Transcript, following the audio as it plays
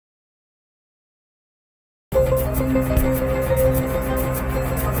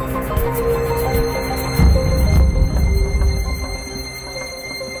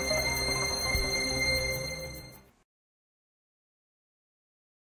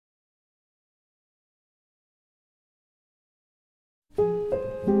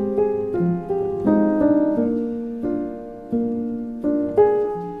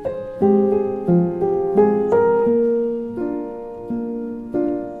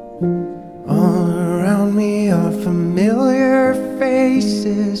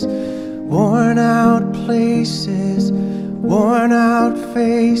Worn out places, worn out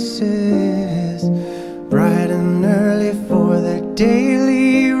faces, bright and early for their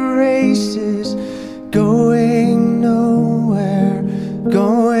daily races, going nowhere,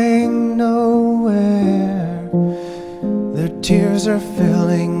 going nowhere. Their tears are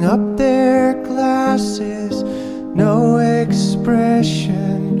filling up their glasses, no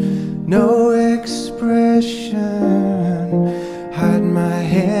expression, no expression. Hide my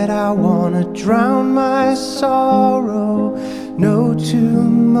head, I wanna drown my sorrow. No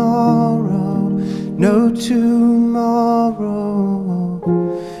tomorrow, no tomorrow.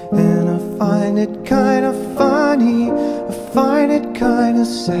 And I find it kinda funny, I find it kinda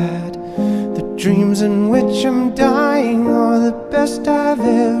sad. The dreams in which I'm dying are the best I've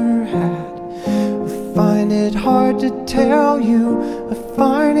ever had. I find it hard to tell you, I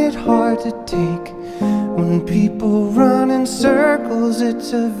find it hard to take. When people run in circles,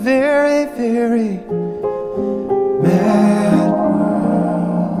 it's a very, very mad world.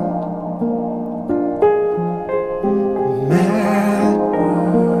 Mad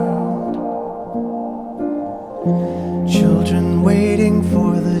world. Children waiting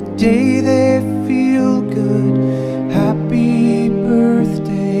for the day they feel good. Happy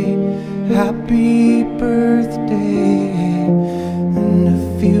birthday, happy birthday. And to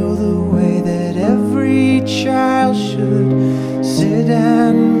feel the way that every child should sit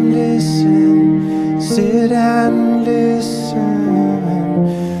and listen, sit and listen.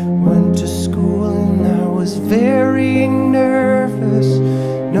 Went to school and I was very nervous.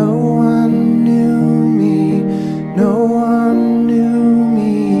 No one knew me, no one knew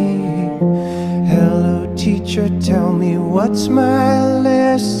me. Hello teacher, tell me what's my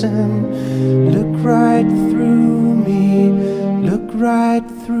lesson. Look right through me, look right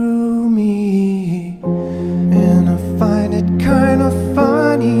through me. And I find it kinda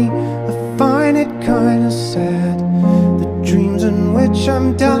funny, I find it kinda sad. The dreams in which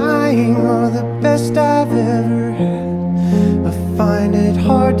I'm dying are the best I've ever had. I find it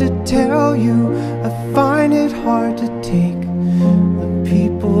hard to tell you, I find it hard to take. When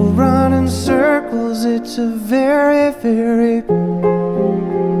people run in circles, it's a very, very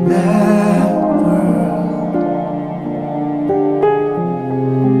mad